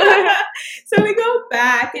 So we go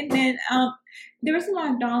back, and then there was a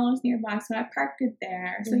McDonald's nearby, so I parked it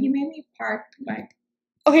there. So he made me park like.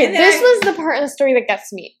 Okay, this was the part of the story that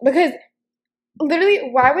gets me, because literally,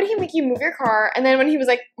 why would he make you move your car? And then when he was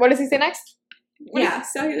like, what does he say next?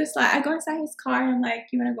 So he was like, I go inside his car, and I'm like,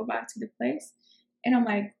 "You want to go back to the place?" And I'm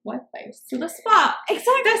like, "What place?" "To the spot."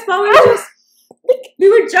 Exactly. The spot we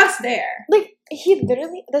were just there. Like, he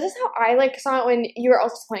literally, this is how I like saw it when you were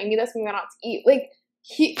also telling me this when we went out to eat. Like,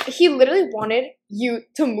 he literally wanted you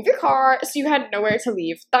to move your car so you had nowhere to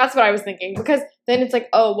leave. That's what I was thinking, because then it's like,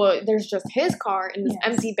 oh, well, there's just his car in this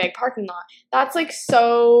empty big parking lot. That's like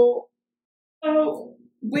so. So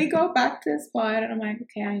we go back to the spot, and I'm like,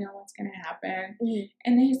 okay, I know what's gonna happen.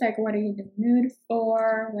 And then he's like, "What are you in the mood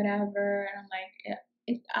for? Whatever." And I'm like,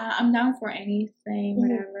 I'm down for anything,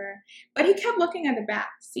 whatever. But he kept looking at the back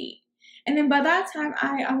seat. And then by that time,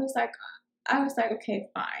 I was like, okay,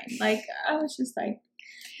 fine. Like, I was just like,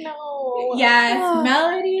 no. Yes,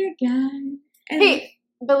 Melody again. And hey,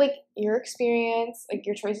 but like your experience, like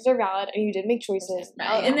your choices are valid, and you did make choices,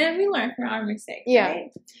 right? And then we learn from our mistakes. Yeah.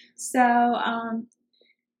 Right? So,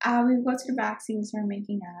 we go to the backseat and start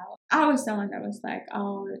making out. I was the one that was like,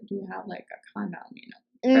 "Oh, do you have like a condom?"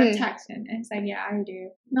 For texting, and it's like, "Yeah, I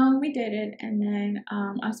do." No, we did it, and then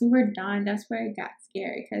as we were done, that's where it got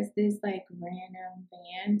scary because this like random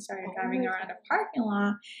van started driving around the parking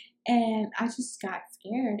lot, and I just got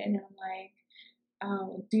scared, and I'm like,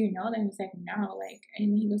 "Oh, do you know them?" He's like, "No," like,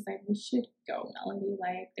 and he was like, "We should go, Melody.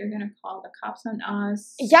 Like, they're gonna call the cops on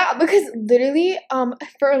us." Yeah, because literally,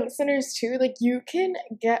 for our listeners too, like you can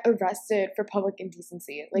get arrested for public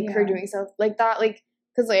indecency, like for doing stuff like that, like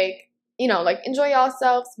because like. You know, like enjoy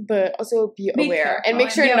yourselves, but also be aware and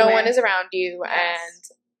make sure no one is around you.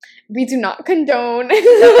 Yes. And we do not condone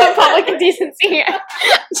public indecency.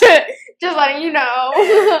 Just letting you know.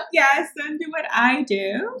 Yes, don't do what I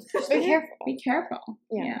do. Be careful. Be careful.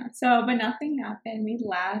 Yeah. So, but nothing happened. We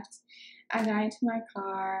left. I got into my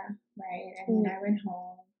car, right, and then I went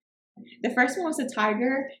home. The first one was a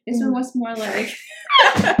tiger. This one was more like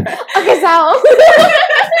a gazelle.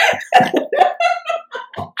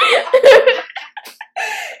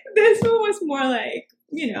 This one was more like,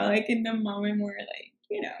 you know, like in the moment more like,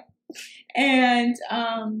 you know. And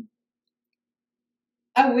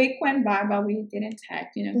a week went by, but we didn't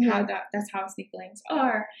text, you know, that's how siblings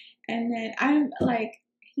are. And then I'm like,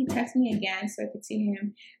 he texted me again so I could see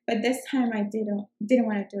him. But this time I didn't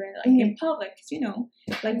want to do it like in public, because, you know,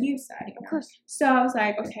 like you said, you know. Of course. So I was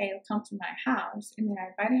like, okay, come to my house. And then I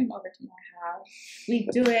invited him over to my house. We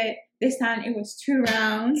do it. This time it was 2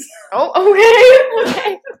 rounds. Oh,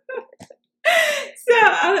 okay.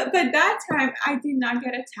 So, but that time I did not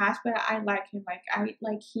get attached, but I like him.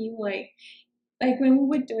 Like when we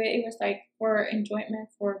would do it, it was like for enjoyment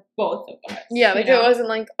for both of us. Yeah, like it wasn't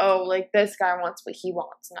like, oh, like this guy wants what he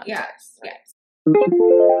wants. Not yes.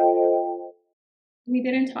 We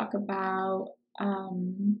didn't talk about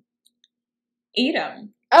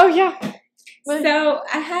Edom. Oh yeah. So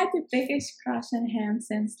I had the biggest crush on him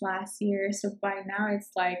since last year. So by now it's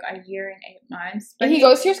like a year and 8 months. But he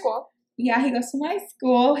goes to your school. Yeah, he goes to my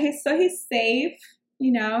school. He's safe.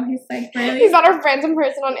 You know, he's like really. He's not our random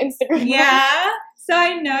person on Instagram. Yeah. So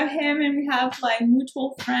I know him, and we have like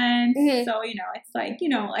mutual friends. So you know, it's like, you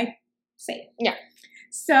know, like safe. Yeah.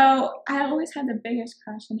 So I always had the biggest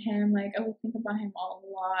crush on him. Like I would think about him a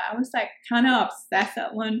lot. I was like kind of obsessed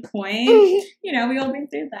at one point. You know, we all been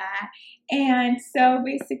through that. And so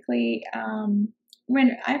basically,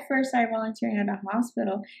 when I first started volunteering at a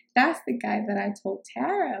hospital, that's the guy that I told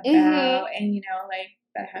Tara about, and you know, like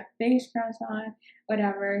that I have biggest crush on,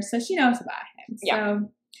 whatever. So she knows about him. Yeah.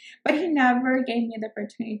 So, but he never gave me the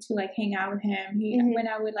opportunity to like hang out with him. When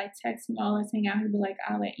I would like text him, oh, let's hang out, he'd be like,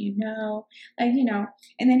 I'll let you know. Like, you know,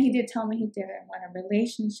 and then he did tell me he didn't want a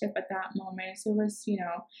relationship at that moment. So it was, you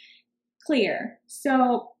know, clear.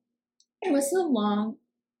 So it was a long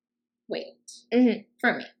wait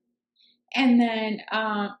for me. And then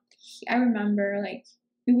I remember like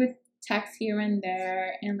we would text here and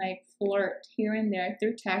there and like flirt here and there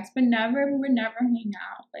through text, but we would never hang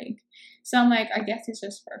out. Like, so I'm like, I guess it's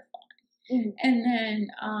just for fun. And then,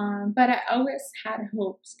 but I always had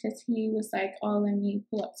hopes because he was like, oh, let me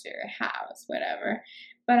pull up to your house, whatever.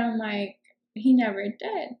 But I'm like, he never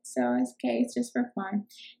did. So it's okay, it's just for fun.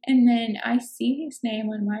 And then I see his name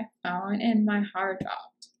on my phone and my heart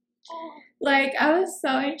dropped. Like, I was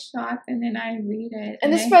so in shock, and then I read it.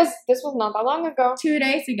 And this was not that long ago. 2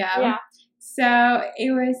 days ago. Yeah. So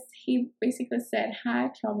he basically said,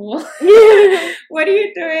 hi, Trouble. What are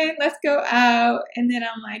you doing? Let's go out. And then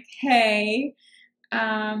I'm like, hey,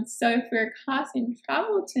 so if we're causing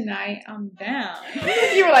trouble tonight, I'm down.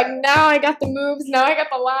 You were like, now I got the moves, now I got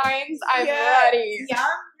the lines, I'm ready. Yeah,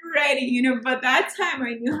 I'm ready, you know, but that time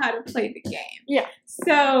I knew how to play the game. Yeah.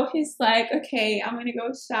 So he's like, okay, I'm gonna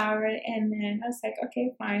go shower, and then I was like,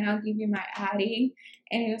 okay, fine, I'll give you my Addy.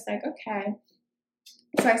 And he was like, okay.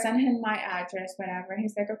 So I sent him my address, whatever.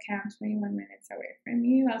 He's like, okay, I'm 21 minutes away from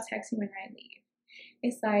you. I'll text you when I leave.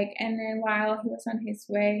 It's like, and then while he was on his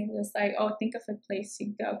way, he was like, oh, think of a place to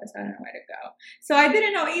go because I don't know where to go. So I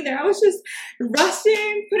didn't know either. I was just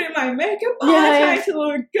rushing, putting my makeup on, trying to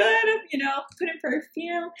look good, you know, putting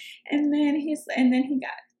perfume. And then he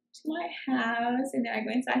got to my house, and then I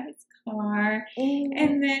go inside his car, Mm.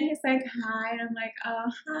 and then he's like, hi, and I'm like,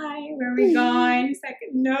 oh, hi, where are we going? He's like,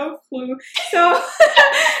 no clue. So,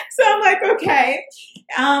 so I'm like, okay.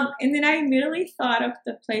 And then I immediately thought of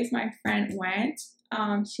the place my friend went.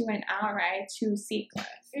 She went out, right, to Seacliff.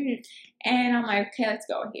 Mm. And I'm like, okay, let's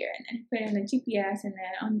go here. And then he put in the GPS, and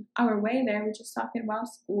then on our way there, we're just talking about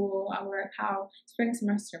school, how spring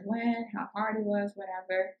semester went, how hard it was,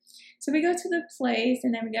 whatever. So we go to the place,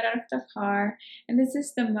 and then we get out of the car, and this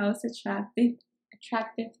is the most attractive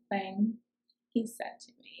thing he said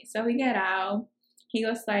to me. So we get out. He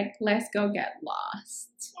goes like, let's go get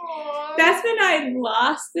lost. Aww. That's when I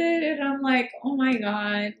lost it, and I'm like, oh my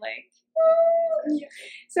God, like.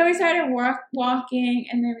 So we started walking,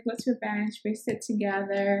 and then we go to a bench. We sit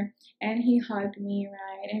together, and he hugged me,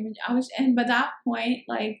 right? And by that point,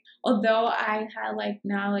 like, although I had like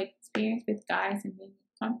now like experience with guys and being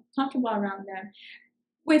comfortable around them,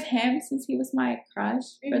 with him, since he was my crush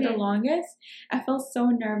for the longest, I felt so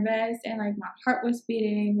nervous, and like my heart was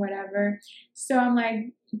beating, whatever. So I'm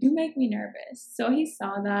like, you make me nervous. So he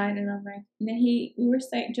saw that, and I'm like, and then we were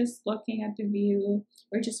like just looking at the view.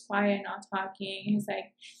 We're just quiet, not talking. And he's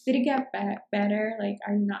like, did it get better? Like,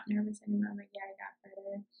 are you not nervous anymore? I'm like, yeah, it got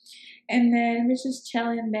better. And then we're just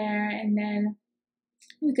chilling there, and then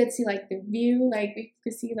we could see like the view, like we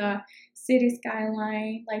could see the city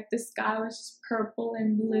skyline, like the sky was just purple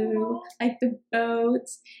and blue, like the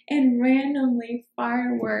boats, and randomly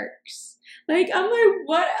fireworks. Like, I'm like,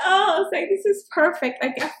 what else? Like, this is perfect.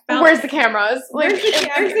 Like, I felt. Where's the cameras? Like, Where's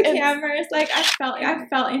the cameras? Like, I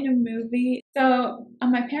felt in a movie. So,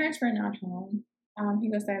 my parents were not home.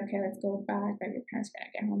 He goes like, okay, let's go back. Like, your parents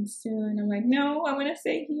gotta get home soon. I'm like, no, I want to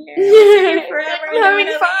stay here. I want to stay here forever. I don't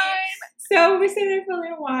wanna leave. So we stayed there for a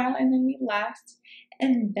little while, and then we left.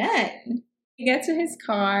 And then we get to his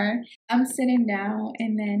car. I'm sitting down,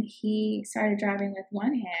 and then he started driving with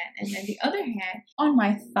one hand, and then the other hand on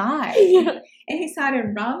my thigh. Yeah. And he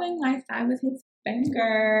started rubbing my thigh with his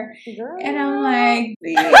finger. Girl. And I'm like,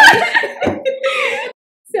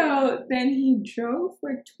 so then he drove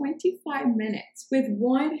for 25 minutes with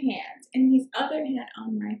one hand and his other hand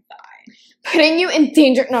on my thigh. Putting you in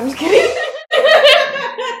danger. No, I'm just kidding.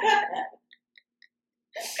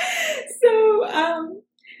 So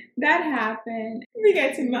that happened. We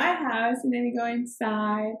get to my house, and then we go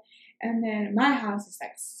inside, and then my house is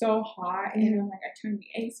like so hot, and I'm like, I turned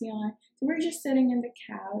the AC on. So we're just sitting in the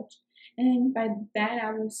couch, and by then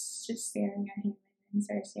I was just staring at him, and he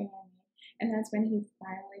started staring at me. And that's when he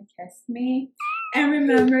finally kissed me. And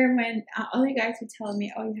remember when other guys would tell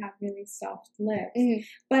me, oh, you have really soft lips.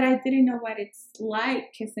 But I didn't know what it's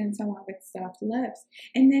like kissing someone with soft lips.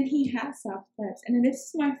 And then he has soft lips. And then this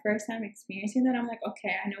is my first time experiencing that. I'm like,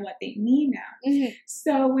 okay, I know what they mean now.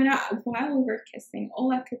 So while we were kissing,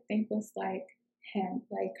 all I could think was like, him,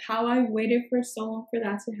 like how I waited for so long for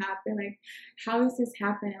that to happen. Like, how is this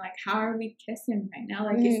happening? Like, how are we kissing right now?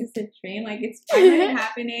 Like, is this a dream? Like, it's finally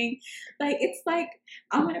happening. Like, it's like,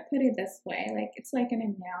 I'm gonna put it this way, like, it's like an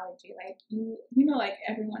analogy. Like, you know, like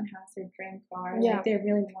everyone has their dream car. Yeah. Like, they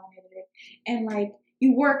really wanted it, and like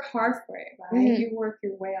you work hard for it, right? You work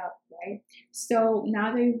your way up, right? So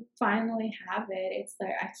now they finally have it. It's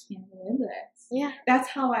like, I can't believe this. Yeah. That's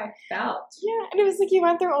how I felt. Yeah, and it was like you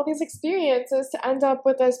went through all these experiences to end up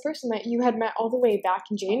with this person that you had met all the way back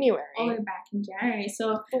in January. All the way back in January.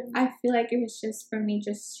 So I feel like it was just for me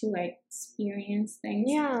just to like experience things.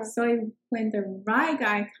 Yeah. So when the right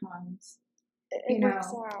guy comes, it works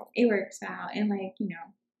out. It works out. And like, you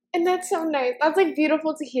know. And that's so nice. That's like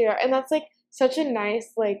beautiful to hear. And that's like such a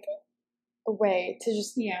nice like way to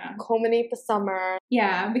just culminate the summer.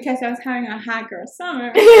 Yeah, because I was having a hot girl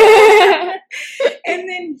summer. And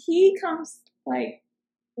then he comes like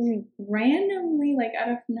randomly, like out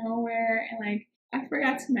of nowhere, and like I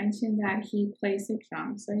forgot to mention that he plays the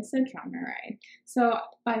drums, so he's a drummer, right? So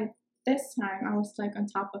by this time I was like on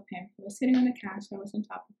top of him. I was sitting on the couch, I was on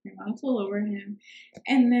top of him, I was all over him,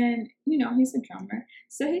 and then you know he's a drummer,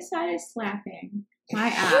 so he started slapping my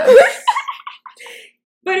ass.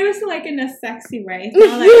 But it was like in a sexy way. It's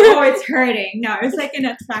not like, oh, it's hurting. No, it was like an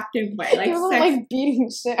attractive way. Like, he was like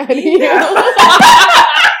beating shit out of you.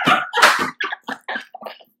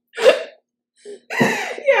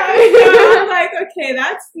 Yeah, so I'm like, okay,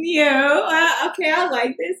 that's new. Okay, I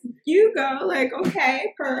like this. You go. Like,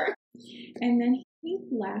 okay, And then he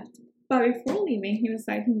left. But before leaving, he was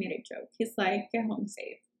like, he made a joke. He's like, get home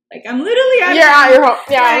safe. Like, I'm literally out your home.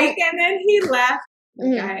 Yeah. Like, and then he left.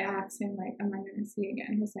 Like, I asked him, like, am I going to see you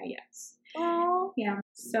again? He's like, yes. Oh. Yeah.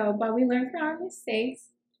 So, but we learned from our mistakes.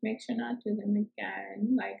 Make sure not to do them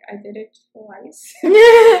again. Like, I did it twice.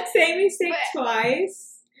 Same mistake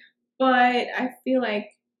twice. But I feel like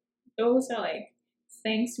those are like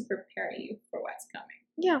things to prepare you for what's coming.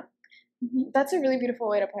 Yeah. That's a really beautiful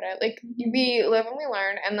way to put it. Like, we live and we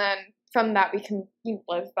learn, and then from that we can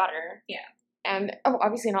live better. Yeah. And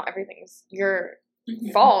obviously not everything's your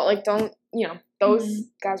fault. Like, don't, those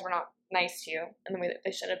guys were not nice to you in the way that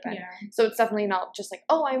they should have been. Yeah. So it's definitely not just like,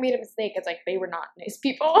 oh, I made a mistake. It's like they were not nice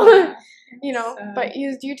people. Yeah. But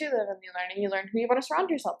you do live and you learn, and you learn who you want to surround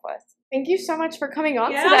yourself with. Thank you so much for coming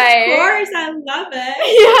on today. Of course, I love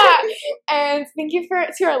it. Yeah. And thank you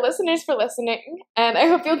to our listeners for listening. And I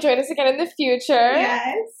hope you'll join us again in the future.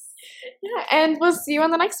 Yes. Yeah, and we'll see you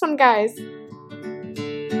on the next one, guys.